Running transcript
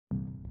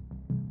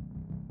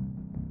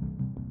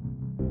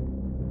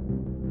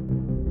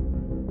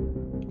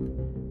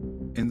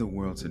In the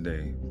world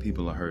today,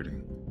 people are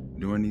hurting.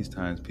 During these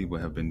times, people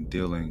have been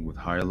dealing with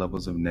higher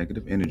levels of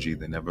negative energy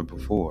than ever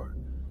before.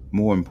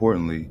 More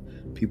importantly,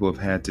 people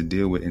have had to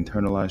deal with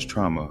internalized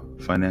trauma,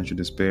 financial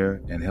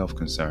despair, and health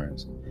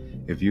concerns.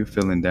 If you're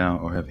feeling down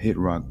or have hit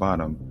rock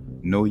bottom,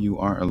 know you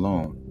aren't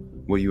alone.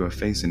 What you are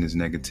facing is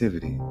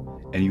negativity,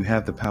 and you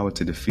have the power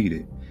to defeat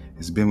it.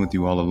 It's been with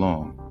you all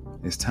along.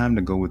 It's time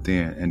to go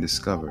within and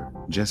discover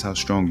just how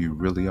strong you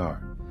really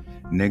are.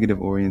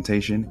 Negative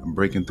Orientation,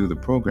 Breaking Through the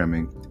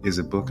Programming is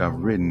a book I've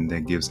written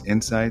that gives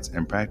insights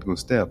and practical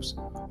steps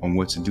on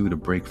what to do to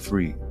break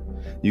free.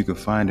 You can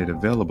find it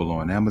available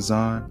on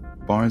Amazon,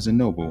 Barnes &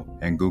 Noble,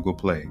 and Google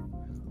Play.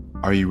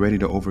 Are you ready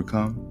to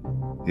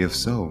overcome? If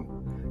so,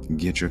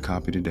 get your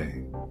copy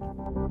today.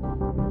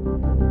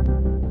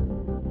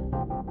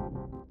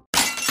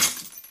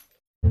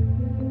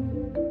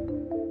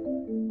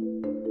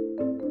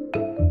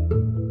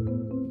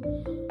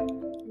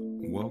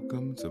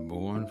 Welcome to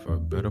Born for a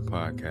Better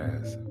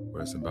podcast,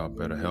 where it's about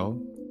better health,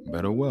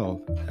 better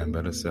wealth, and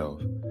better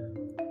self.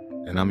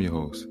 And I'm your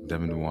host,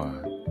 Devin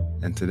Dewan.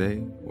 And today,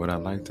 what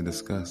I'd like to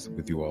discuss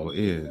with you all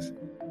is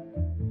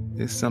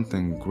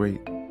something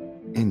great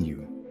in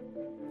you.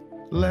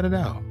 Let it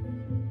out.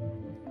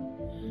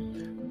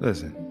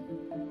 Listen,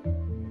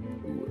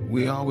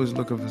 we always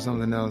looking for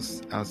something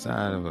else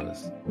outside of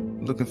us,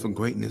 looking for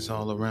greatness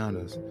all around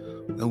us.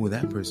 Oh,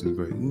 that person's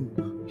great.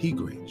 Ooh, he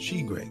great.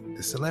 She great.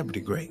 The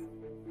celebrity great.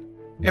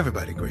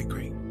 Everybody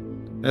great.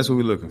 That's what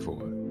we're looking for.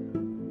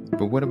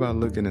 But what about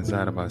looking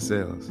inside of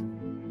ourselves?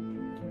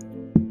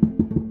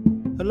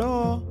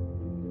 Hello?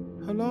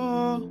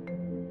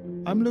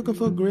 I'm looking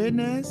for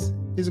greatness.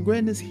 Is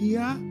greatness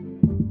here?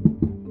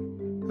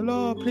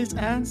 Hello, please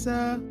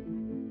answer.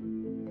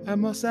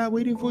 I'm outside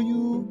waiting for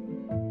you.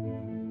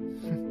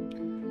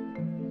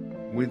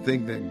 We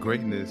think that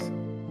greatness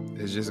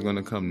is just going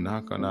to come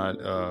knock on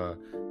our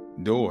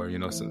door,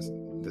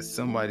 that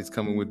somebody's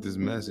coming with this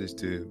message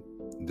to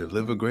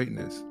deliver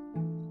greatness.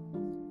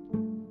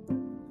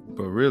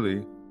 But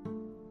really,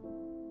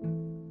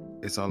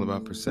 it's all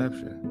about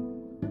perception.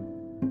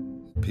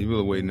 People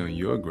are waiting on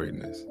your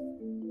greatness.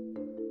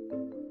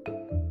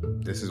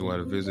 This is why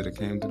the visitor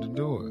came to the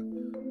door.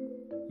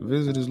 The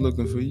visitor's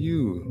looking for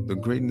you, the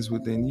greatness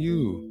within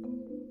you.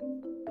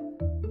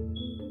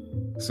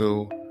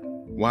 So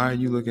why are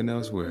you looking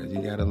elsewhere?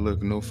 You got to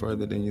look no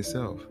further than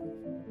yourself.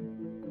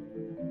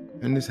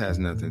 And this has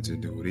nothing to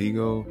do with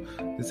ego.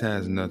 This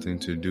has nothing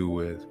to do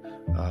with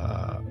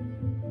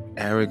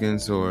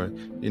arrogance or,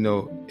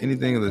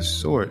 anything of the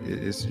sort.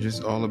 It's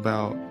just all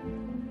about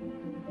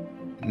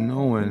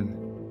knowing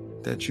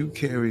that you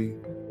carry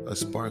a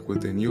spark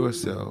within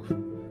yourself,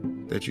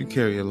 that you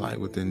carry a light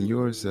within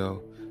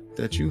yourself,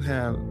 that you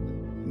have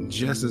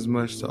just as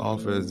much to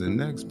offer as the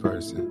next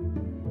person.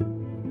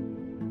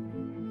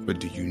 But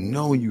do you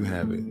know you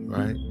have it,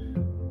 right?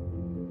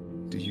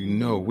 Do you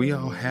know? We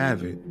all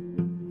have it.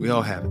 We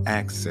all have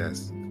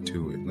access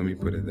to it. Let me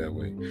put it that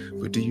way.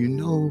 But do you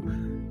know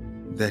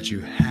that you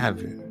have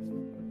it?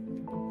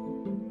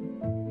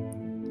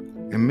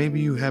 And maybe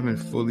you haven't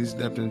fully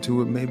stepped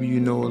into it. Maybe you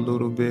know a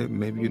little bit.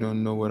 Maybe you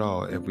don't know at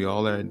all. If we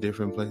all are at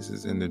different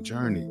places in the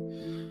journey.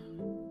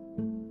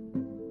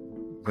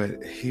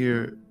 But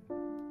here,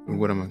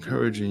 what I'm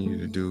encouraging you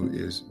to do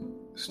is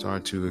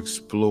start to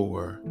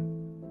explore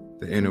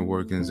the inner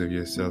workings of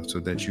yourself so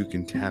that you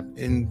can tap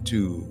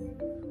into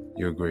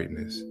your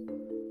greatness.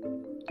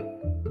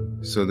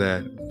 So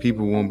that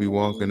people won't be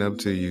walking up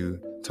to you,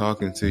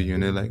 talking to you,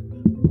 and they're like,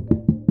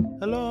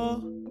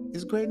 hello,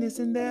 is greatness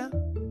in there?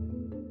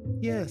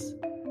 Yes,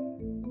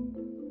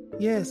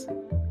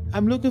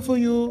 I'm looking for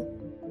you.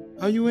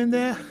 Are you in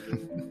there?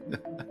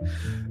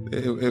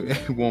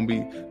 It won't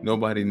be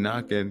nobody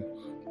knocking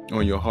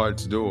on your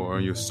heart's door,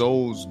 on your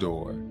soul's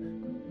door,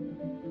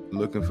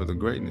 looking for the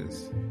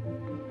greatness,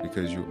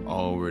 because you'll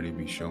already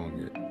be showing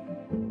it.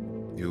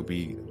 You'll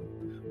be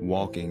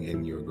walking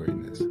in your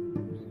greatness.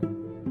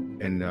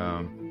 And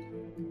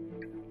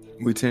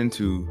we tend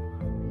to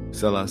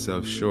sell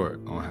ourselves short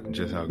on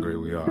just how great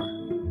we are,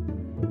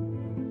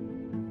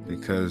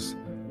 because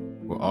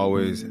we're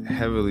always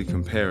heavily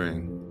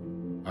comparing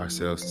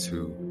ourselves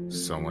to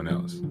someone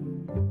else.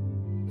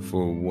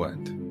 For what?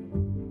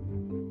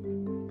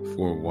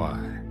 For why?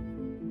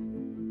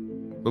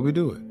 But we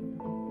do it.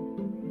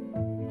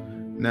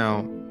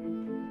 Now,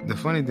 the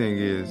funny thing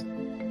is,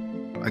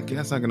 I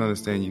guess I can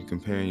understand you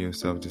comparing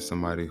yourself to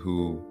somebody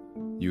who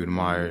you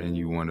admire and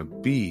you want to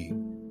be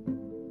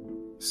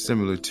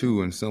similar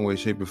to in some way,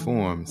 shape, or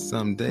form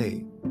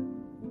someday.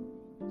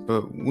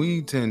 But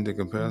we tend to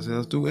compare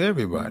ourselves to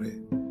everybody.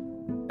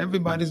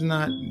 Everybody's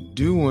not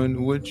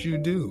doing what you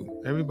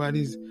do.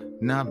 Everybody's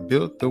not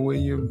built the way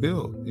you're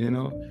built.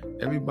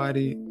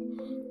 Everybody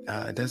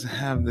doesn't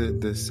have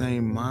the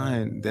same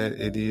mind that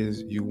it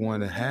is you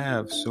want to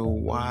have. So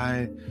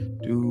why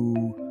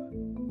do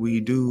we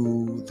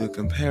do the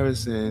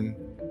comparison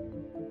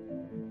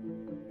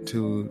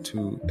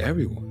to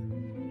everyone?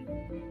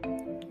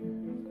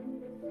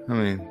 I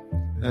mean,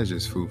 that's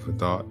just food for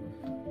thought.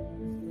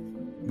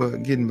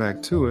 But getting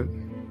back to it,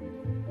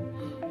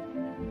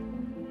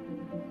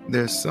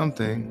 there's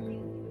something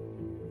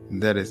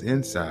that is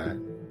inside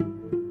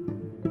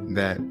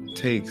that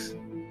takes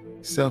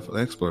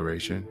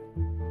self-exploration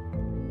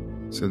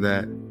so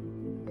that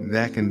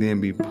can then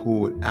be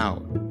pulled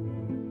out.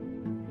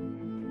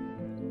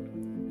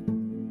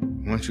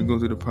 Once you go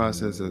through the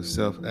process of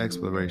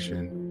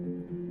self-exploration,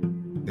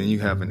 then you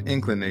have an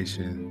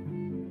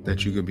inclination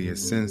that you could be a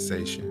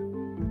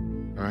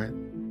sensation. All right?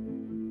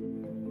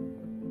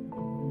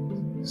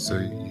 So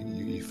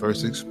you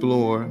first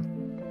explore,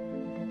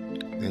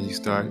 then you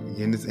start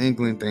getting this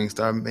inkling, things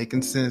start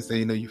making sense.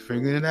 Then you're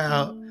figuring it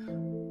out.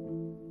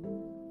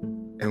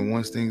 And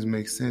once things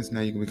make sense,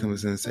 now you can become a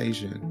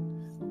sensation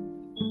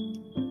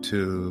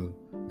to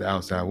the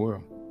outside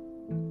world.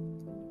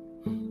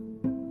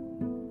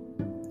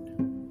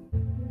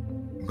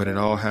 But it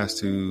all has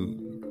to,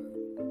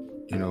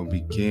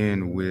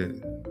 begin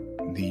with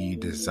the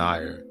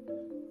desire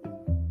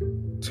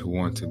to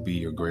want to be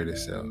your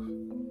greatest self.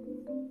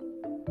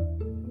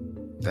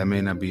 That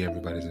may not be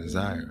everybody's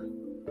desire.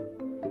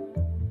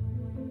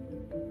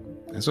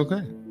 That's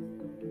okay.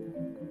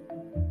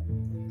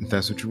 If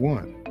that's what you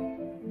want.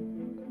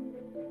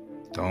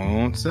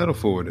 Don't settle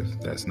for it if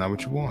that's not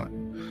what you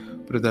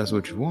want. But if that's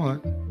what you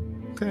want,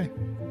 okay.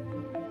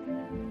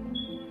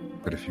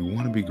 But if you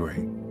want to be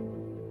great,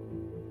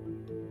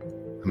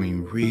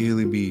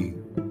 really be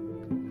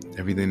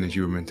everything that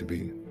you were meant to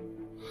be,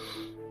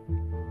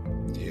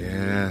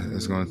 yeah,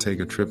 it's going to take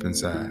a trip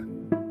inside.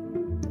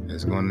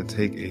 It's going to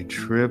take a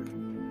trip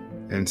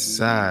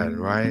inside,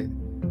 right?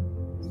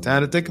 It's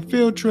time to take a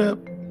field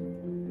trip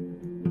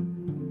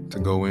to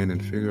go in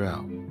and figure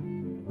out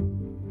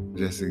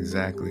just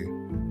exactly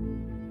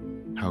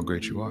how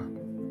great you are.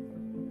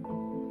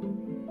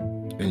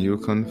 And you'll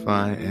come to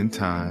find in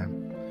time,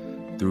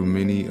 through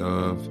many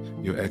of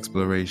your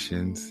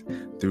explorations,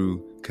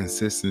 through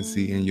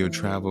consistency in your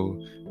travel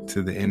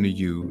to the inner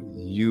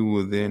you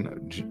will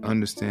then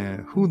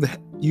understand who the heck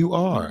you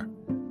are.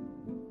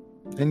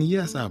 And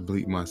yes, I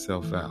bleep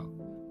myself out,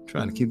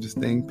 trying to keep this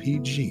thing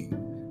PG,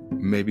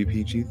 maybe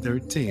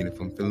PG-13 if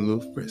I'm feeling a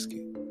little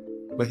frisky.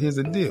 But here's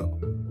the deal.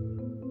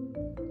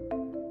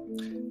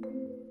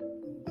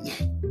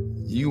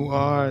 You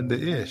are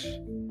the ish.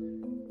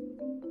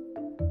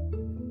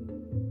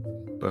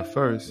 But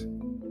first,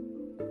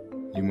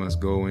 you must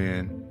go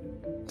in,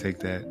 take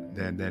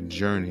that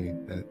journey,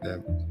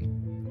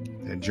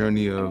 that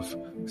journey of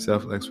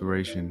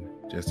self-exploration,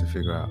 just to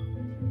figure out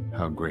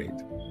how great,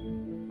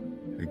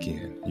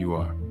 again, you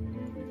are.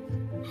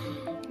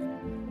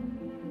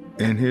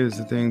 And here's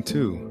the thing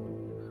too.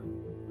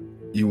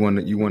 You want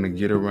to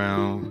get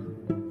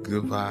around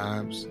good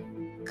vibes,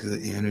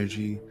 good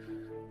energy,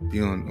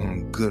 be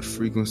on good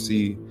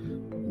frequency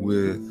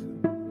with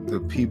the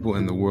people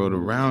in the world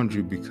around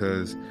you,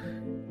 because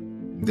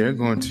they're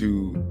going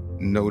to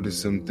notice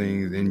some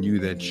things in you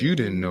that you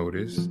didn't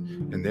notice,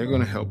 and they're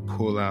going to help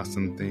pull out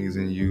some things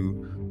in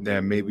you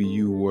that maybe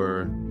you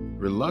were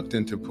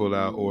reluctant to pull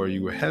out, or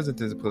you were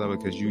hesitant to pull out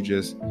because you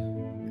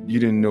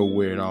didn't know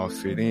where it all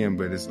fit in.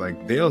 But it's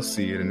like they'll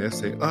see it and they'll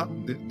say,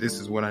 this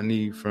is what I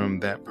need from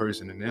that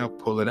person, and they'll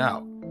pull it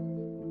out.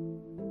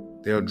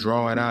 They'll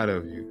draw it out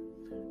of you.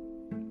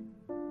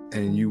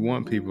 And you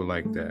want people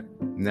like that.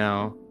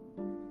 Now,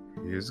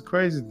 here's the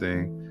crazy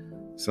thing.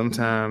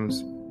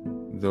 Sometimes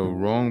the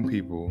wrong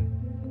people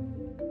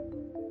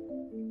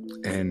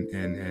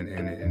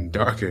and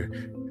darker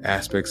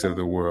aspects of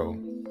the world,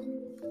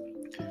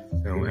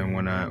 and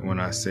when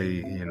I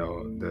say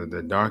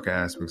the darker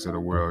aspects of the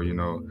world,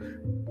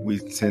 we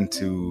tend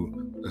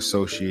to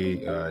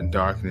associate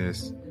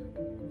darkness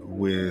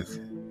with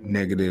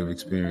negative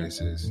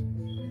experiences.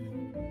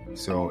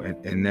 So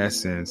in that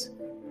sense,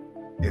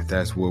 if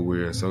that's what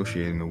we're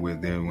associating it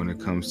with, then when it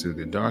comes to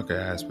the darker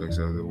aspects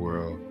of the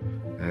world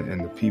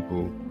and the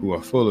people who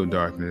are full of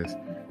darkness,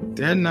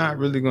 they're not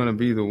really going to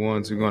be the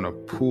ones who are going to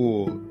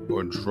pull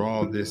or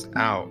draw this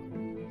out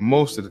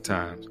most of the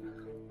times.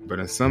 But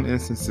in some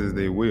instances,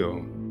 they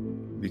will,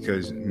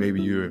 because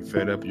maybe you're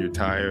fed up, you're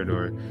tired,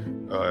 or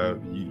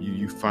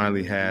you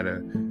finally had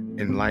an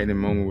enlightening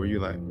moment where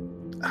you're like,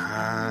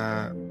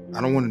 I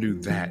don't want to do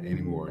that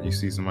anymore. You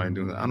see somebody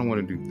doing that, I don't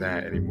want to do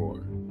that anymore.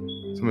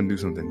 So I'm going to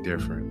do something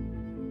different.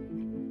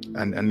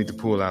 I need to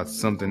pull out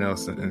something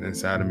else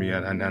inside of me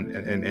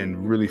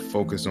and really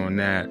focus on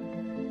that.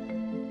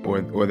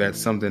 Or that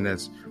something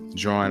that's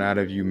drawn out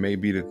of you may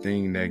be the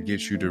thing that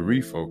gets you to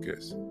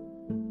refocus.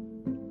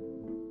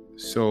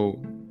 So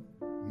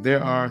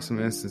there are some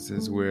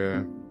instances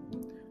where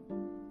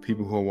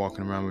people who are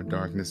walking around with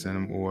darkness in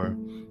them, or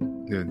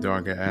the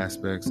darker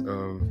aspects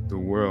of the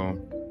world,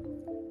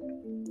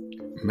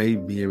 may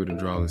be able to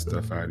draw this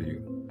stuff out of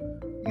you.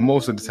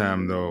 Most of the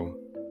time, though,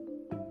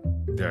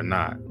 they're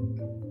not.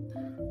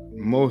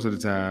 Most of the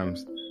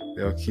times,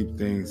 they'll keep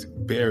things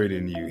buried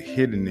in you,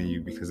 hidden in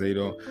you, because they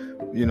don't,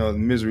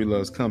 misery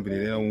loves company.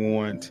 They don't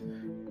want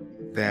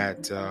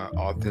that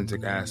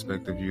authentic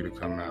aspect of you to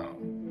come out.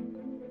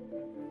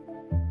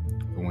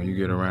 But when you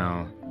get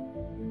around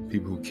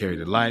people who carry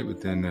the light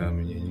within them,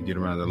 and you get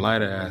around the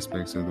lighter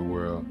aspects of the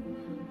world,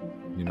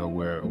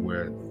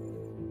 where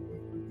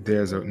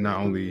there's not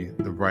only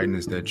the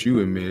brightness that you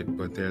emit,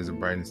 but there's a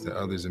brightness that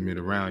others emit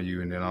around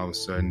you. And then all of a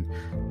sudden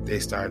they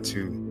start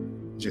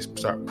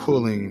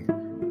pulling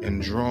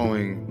and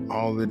drawing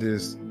all of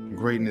this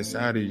greatness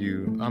out of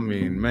you. I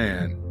mean,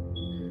 man,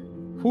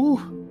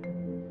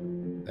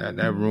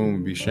 that room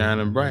would be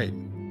shining bright.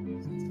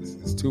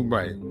 It's too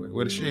bright.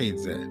 Where the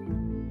shades at?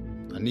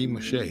 I need my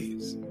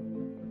shades.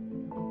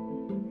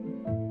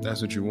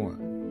 That's what you want.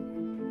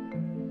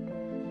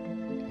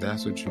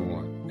 That's what you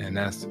want. And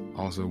that's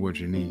also what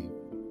you need.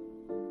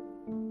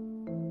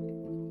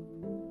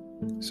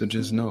 So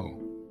just know,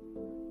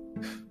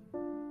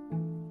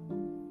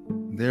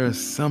 there's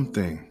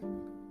something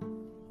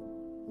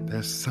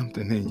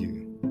in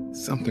you,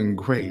 something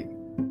great.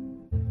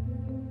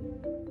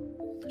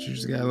 But you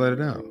just gotta let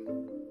it out.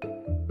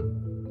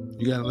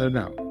 You gotta let it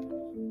out.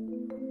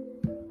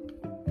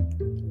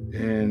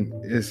 And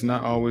it's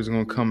not always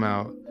gonna come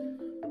out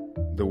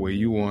the way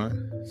you want,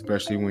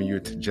 especially when you're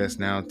just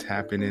now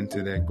tapping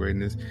into that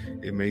greatness.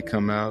 It may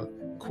come out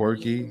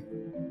quirky,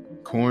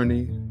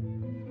 corny.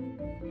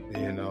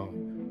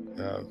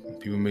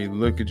 People may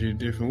look at you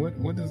different.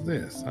 What is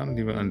this? I don't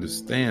even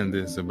understand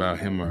this about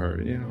him or her.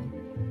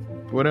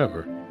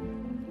 Whatever.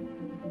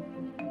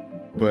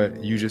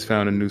 But you just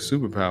found a new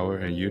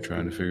superpower and you're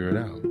trying to figure it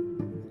out.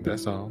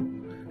 That's all.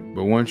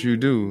 But once you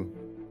do,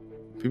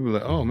 people are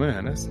like, "Oh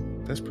man,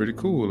 that's pretty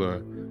cool."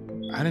 Or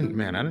I didn't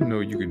know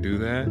you could do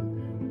that.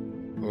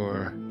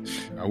 Or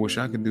I wish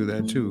I could do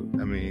that too.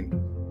 I mean,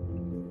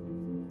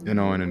 and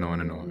on and on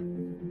and on.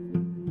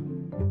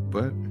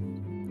 But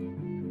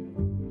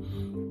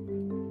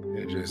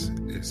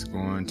it's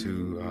going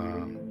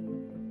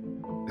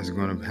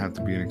to have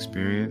to be an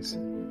experience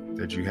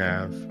that you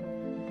have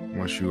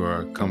once you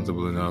are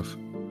comfortable enough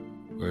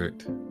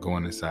with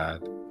going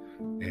inside.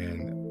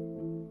 And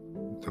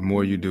the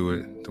more you do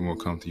it, the more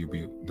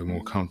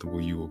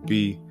comfortable you will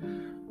be,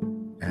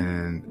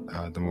 and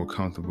the more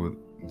comfortable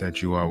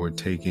that you are with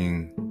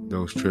taking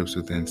those trips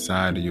with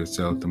inside of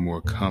yourself, the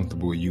more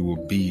comfortable you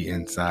will be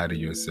inside of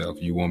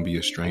yourself. You won't be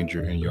a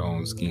stranger in your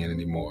own skin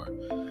anymore.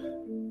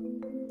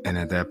 And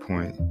at that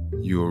point,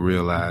 you will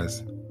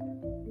realize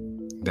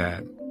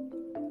that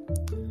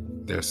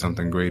there's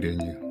something great in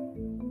you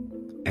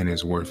and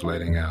it's worth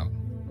letting out.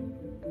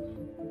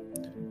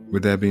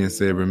 With that being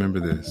said, remember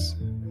this: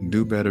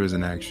 do better as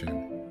an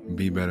action,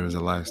 be better as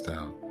a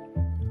lifestyle.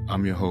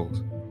 I'm your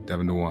host,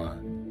 Devin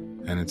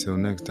Dewan, and until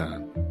next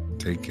time,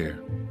 take care.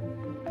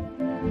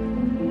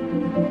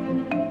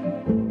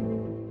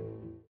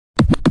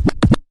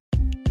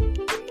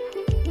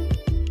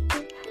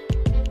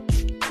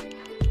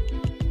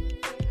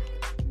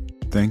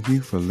 Thank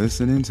you for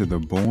listening to the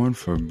Born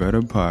for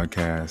Better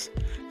podcast.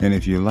 And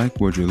if you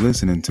like what you're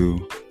listening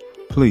to,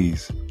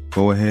 please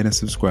go ahead and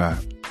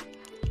subscribe.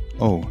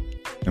 Oh,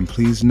 and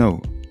please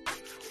note,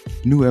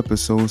 new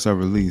episodes are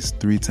released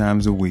 3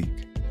 times a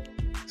week.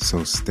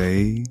 So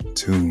stay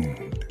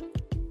tuned.